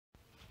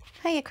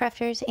Hiya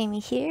crafters, Amy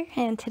here,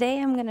 and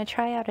today I'm going to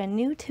try out a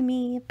new to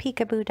me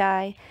Peek-A-Boo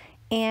die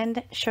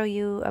and show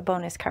you a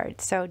bonus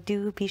card, so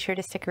do be sure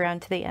to stick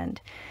around to the end.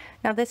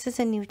 Now this is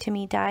a new to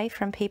me die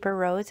from Paper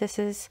Rose. This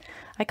is,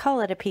 I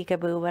call it a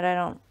Peek-A-Boo, but I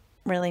don't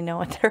really know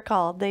what they're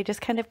called. They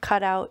just kind of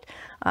cut out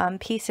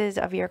pieces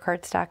of your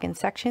cardstock in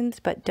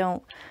sections, but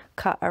don't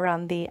cut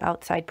around the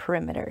outside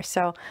perimeter.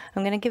 So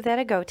I'm going to give that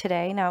a go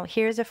today. Now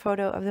here's a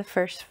photo of the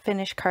first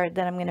finished card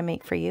that I'm going to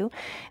make for you,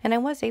 and I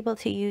was able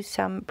to use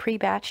some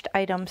pre-batched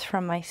items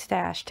from my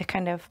stash to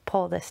kind of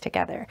pull this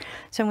together.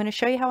 So I'm going to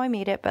show you how I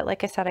made it, but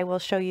like I said, I will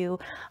show you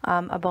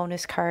a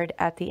bonus card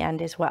at the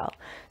end as well.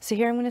 So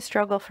here I'm going to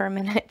struggle for a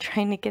minute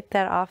trying to get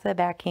that off the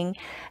backing,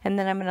 and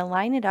then I'm going to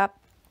line it up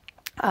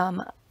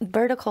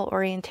vertical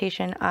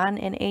orientation on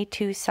an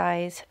A2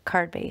 size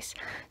card base.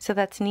 So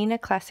that's Nina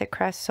Classic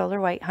Crest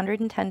Solar White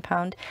 110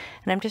 pound,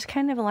 and I'm just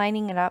kind of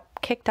lining it up,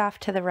 kicked off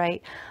to the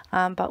right,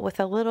 but with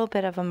a little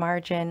bit of a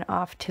margin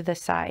off to the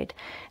side.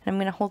 And I'm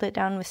going to hold it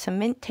down with some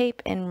mint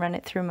tape and run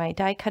it through my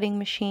die cutting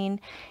machine,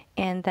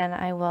 and then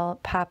I will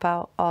pop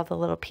out all the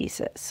little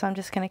pieces. So I'm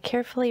just going to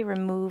carefully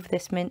remove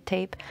this mint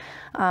tape.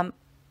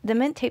 The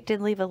mint tape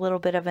did leave a little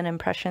bit of an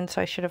impression,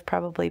 so I should have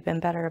probably been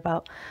better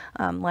about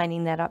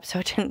lining that up so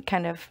it didn't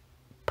kind of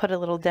put a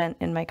little dent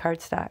in my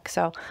cardstock.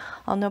 So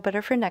I'll know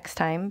better for next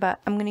time, but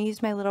I'm going to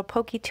use my little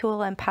pokey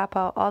tool and pop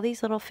out all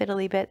these little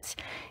fiddly bits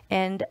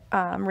and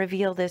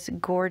reveal this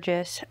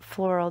gorgeous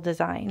floral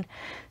design.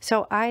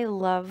 So I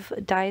love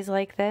dies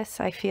like this.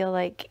 I feel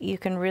like you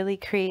can really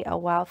create a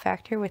wow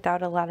factor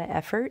without a lot of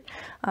effort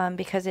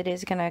because it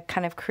is going to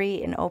kind of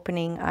create an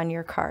opening on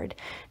your card.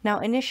 Now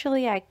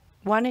initially I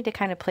wanted to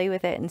kind of play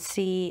with it and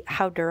see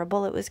how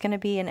durable it was going to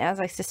be, and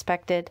as I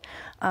suspected,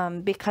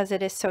 because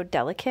it is so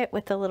delicate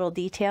with the little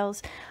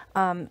details,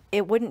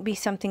 it wouldn't be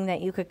something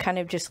that you could kind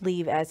of just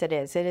leave as it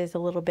is. It is a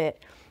little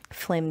bit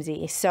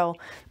flimsy. So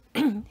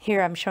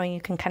here I'm showing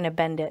you can kind of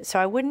bend it. So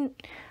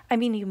I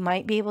mean you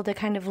might be able to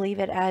kind of leave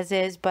it as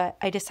is, but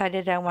I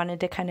decided I wanted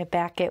to kind of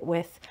back it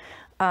with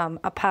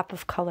a pop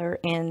of color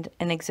and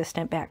an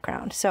existent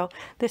background. So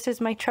this is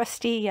my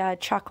trusty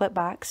chocolate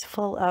box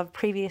full of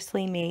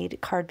previously made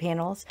card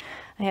panels.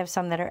 I have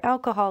some that are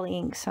alcohol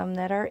ink, some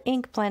that are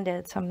ink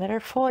blended, some that are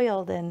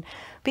foiled, and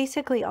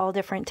basically all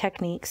different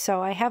techniques.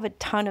 So I have a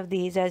ton of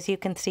these, as you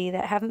can see,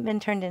 that haven't been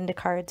turned into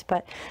cards,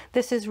 but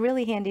this is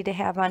really handy to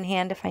have on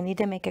hand if I need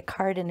to make a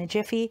card in a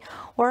jiffy,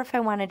 or if I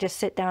want to just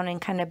sit down and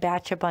kind of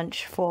batch a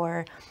bunch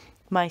for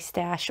my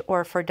stash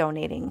or for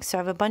donating. So I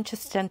have a bunch of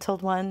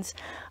stenciled ones.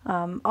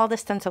 All the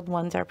stenciled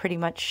ones are pretty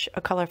much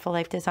a Colorful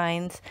Life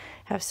Designs.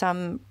 Have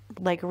some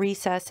like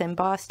recess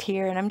embossed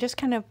here, and I'm just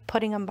kind of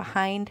putting them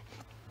behind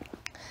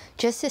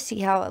just to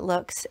see how it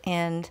looks.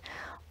 And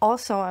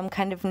also I'm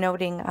kind of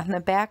noting on the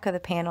back of the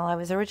panel, I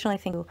was originally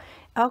thinking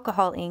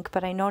alcohol ink,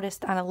 but I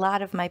noticed on a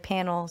lot of my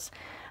panels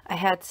I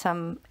had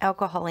some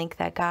alcohol ink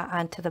that got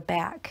onto the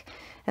back.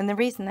 And the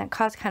reason that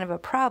caused kind of a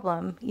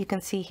problem, you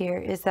can see here,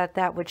 is that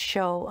that would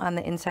show on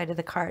the inside of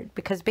the card.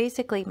 Because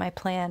basically my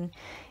plan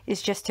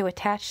is just to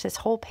attach this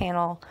whole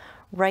panel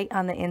right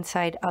on the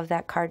inside of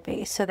that card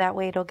base. So that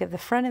way it'll give the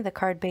front of the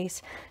card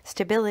base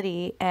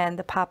stability and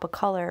the pop of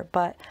color,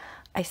 but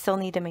I still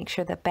need to make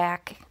sure the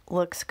back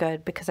looks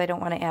good because I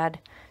don't want to add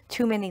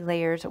too many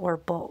layers or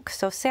bulk.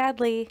 So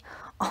sadly,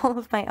 all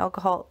of my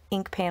alcohol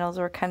ink panels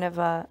were kind of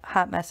a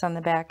hot mess on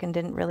the back and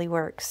didn't really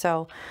work.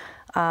 So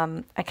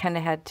I kind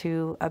of had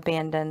to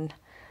abandon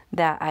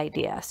that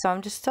idea. So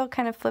I'm just still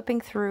kind of flipping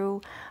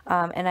through,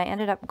 and I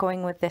ended up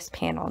going with this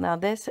panel. Now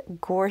this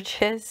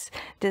gorgeous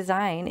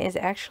design is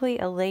actually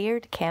a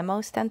layered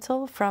camo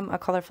stencil from a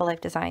Colorful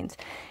Life Designs.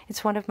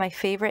 It's one of my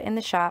favorite in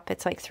the shop.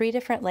 It's like 3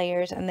 different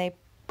layers, and they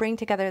bring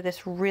together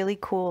this really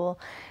cool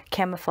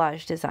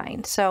camouflage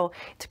design. So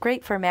it's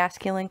great for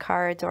masculine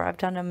cards, or I've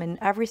done them in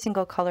every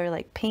single color,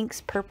 like pinks,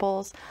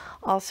 purples,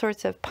 all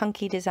sorts of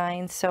punky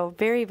designs. So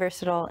very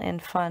versatile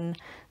and fun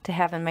to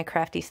have in my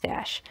crafty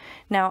stash.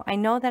 Now I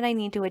know that I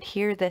need to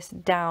adhere this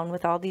down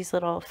with all these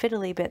little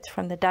fiddly bits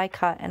from the die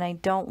cut, and I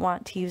don't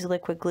want to use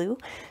liquid glue,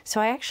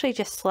 so I actually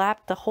just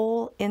slapped the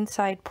whole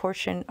inside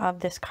portion of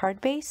this card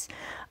base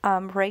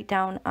right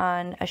down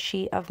on a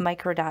sheet of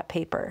micro dot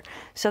paper.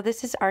 So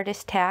this is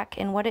Artist Tack,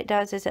 and what it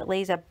does is it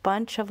lays a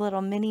bunch of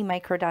little mini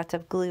micro dots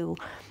of glue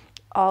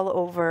all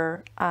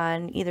over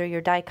on either your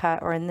die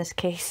cut, or in this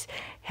case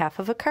half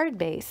of a card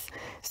base.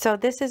 So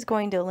this is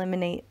going to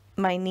eliminate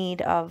my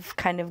need of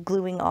kind of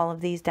gluing all of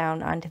these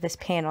down onto this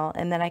panel,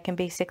 and then I can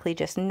basically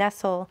just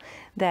nestle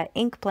that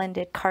ink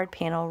blended card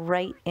panel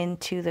right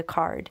into the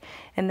card,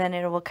 and then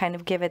it will kind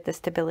of give it the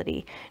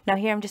stability. Now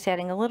here I'm just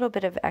adding a little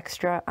bit of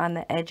extra on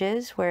the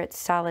edges where it's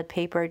solid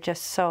paper,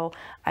 just so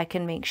I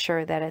can make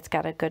sure that it's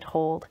got a good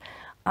hold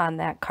on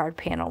that card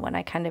panel when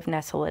I kind of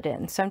nestle it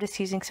in. So I'm just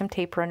using some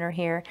tape runner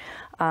here,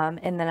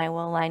 and then I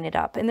will line it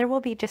up, and there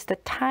will be just the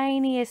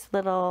tiniest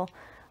little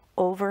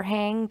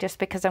overhang just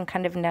because I'm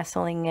kind of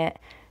nestling it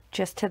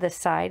just to the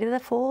side of the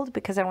fold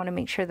because I want to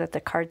make sure that the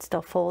card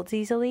still folds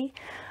easily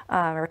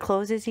or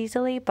closes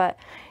easily, but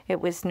it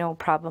was no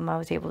problem. I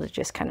was able to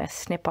just kind of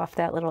snip off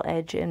that little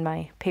edge in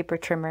my paper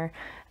trimmer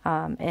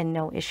and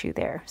no issue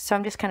there. So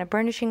I'm just kind of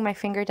burnishing my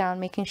finger down,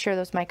 making sure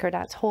those micro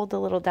dots hold the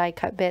little die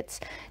cut bits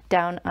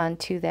down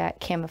onto that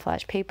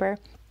camouflage paper.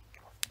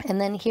 And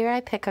then here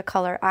I pick a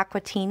color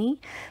Aquatini.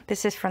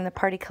 This is from the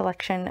Party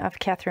Collection of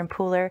Catherine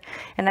Pooler,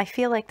 and I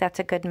feel like that's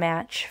a good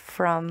match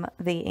from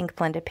the ink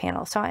blended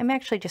panel. So I'm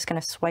actually just going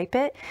to swipe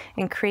it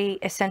and create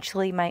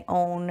essentially my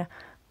own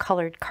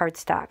colored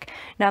cardstock.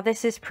 Now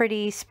this is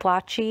pretty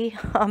splotchy.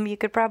 You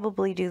could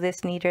probably do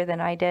this neater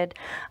than I did,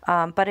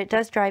 but it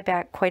does dry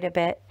back quite a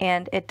bit,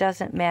 and it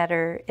doesn't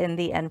matter in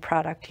the end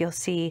product. You'll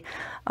see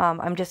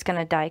I'm just going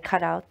to die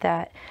cut out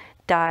that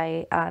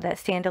die, that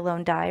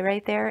standalone die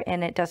right there,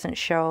 and it doesn't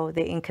show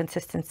the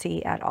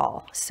inconsistency at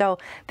all. So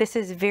this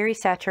is very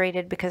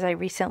saturated because I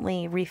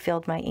recently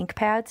refilled my ink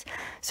pads.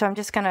 So I'm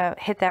just gonna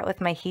hit that with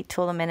my heat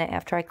tool a minute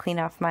after I clean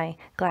off my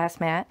glass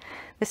mat.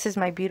 This is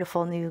my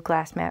beautiful new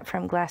glass mat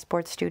from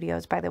Glassboard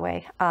Studios, by the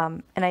way.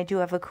 And I do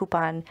have a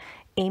coupon,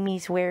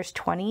 Amy's Wears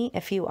 20,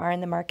 if you are in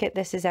the market.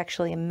 This is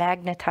actually a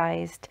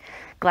magnetized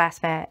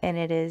glass mat, and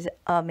it is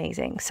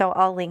amazing. So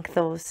I'll link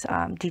those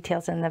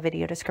details in the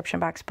video description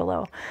box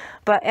below.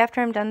 But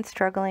after I'm done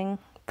struggling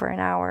for an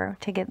hour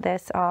to get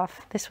this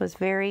off, this was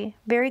very,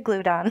 very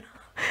glued on.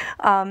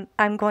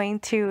 I'm going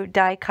to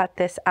die cut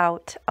this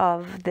out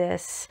of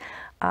this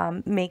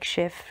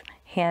makeshift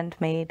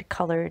handmade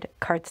colored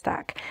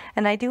cardstock,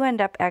 and I do end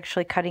up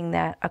actually cutting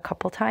that a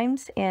couple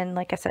times, and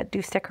like I said,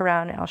 do stick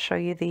around and I'll show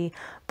you the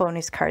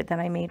bonus card that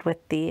I made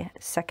with the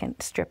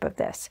second strip of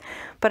this.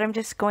 But I'm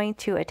just going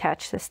to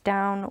attach this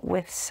down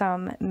with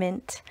some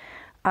mint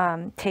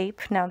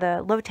tape. Now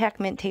the low tack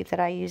mint tape that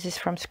I use is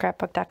from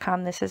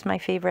scrapbook.com. This is my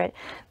favorite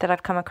that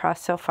I've come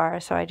across so far,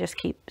 so I just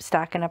keep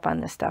stocking up on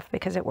this stuff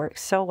because it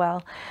works so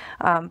well.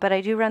 But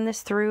I do run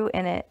this through,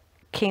 and it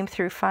came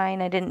through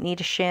fine. I didn't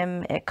need a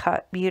shim. It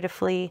cut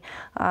beautifully.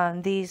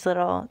 These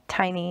little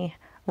tiny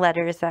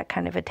letters that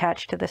kind of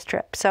attach to the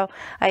strip. So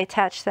I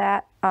attached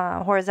that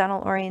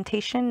horizontal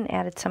orientation,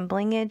 added some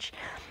blingage,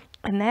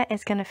 and that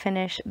is going to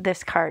finish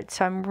this card.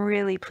 So I'm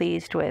really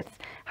pleased with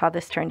how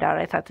this turned out.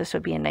 I thought this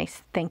would be a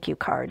nice thank you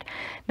card.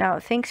 Now,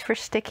 thanks for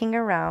sticking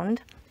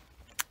around.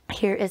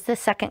 Here is the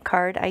second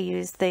card. I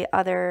used the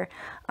other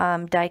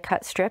die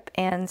cut strip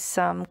and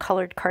some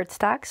colored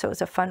cardstock, so it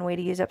was a fun way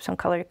to use up some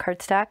colored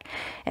cardstock.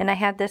 And I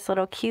had this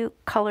little cute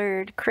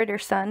colored critter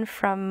sun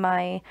from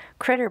my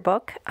critter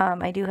book.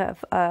 I do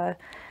have a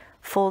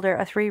folder,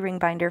 a 3-ring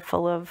binder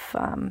full of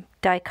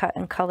die cut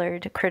and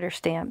colored critter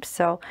stamps.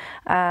 So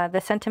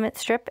the sentiment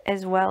strip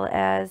as well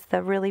as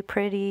the really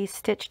pretty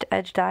stitched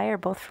edge die are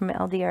both from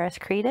LDRS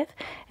Creative,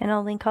 and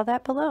I'll link all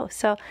that below.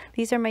 So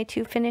these are my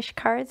 2 finished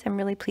cards. I'm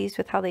really pleased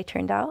with how they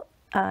turned out.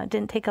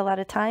 Didn't take a lot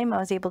of time. I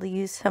was able to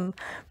use some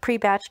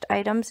pre-batched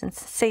items and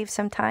save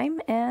some time,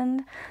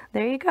 and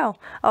there you go.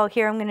 Oh,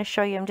 here I'm going to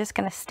show you. I'm just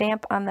going to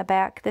stamp on the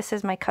back. This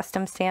is my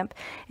custom stamp.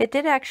 It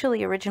did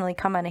actually originally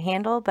come on a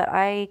handle, but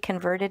I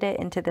converted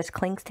it into this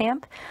cling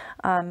stamp.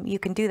 You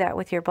can do that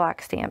with your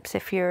block stamps.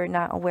 If you're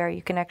not aware,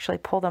 you can actually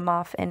pull them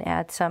off and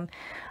add some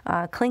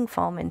cling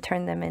foam and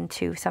turn them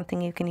into something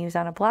you can use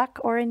on a block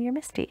or in your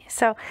MISTI.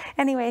 So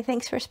anyway,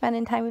 thanks for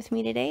spending time with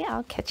me today.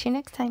 I'll catch you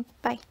next time.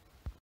 Bye.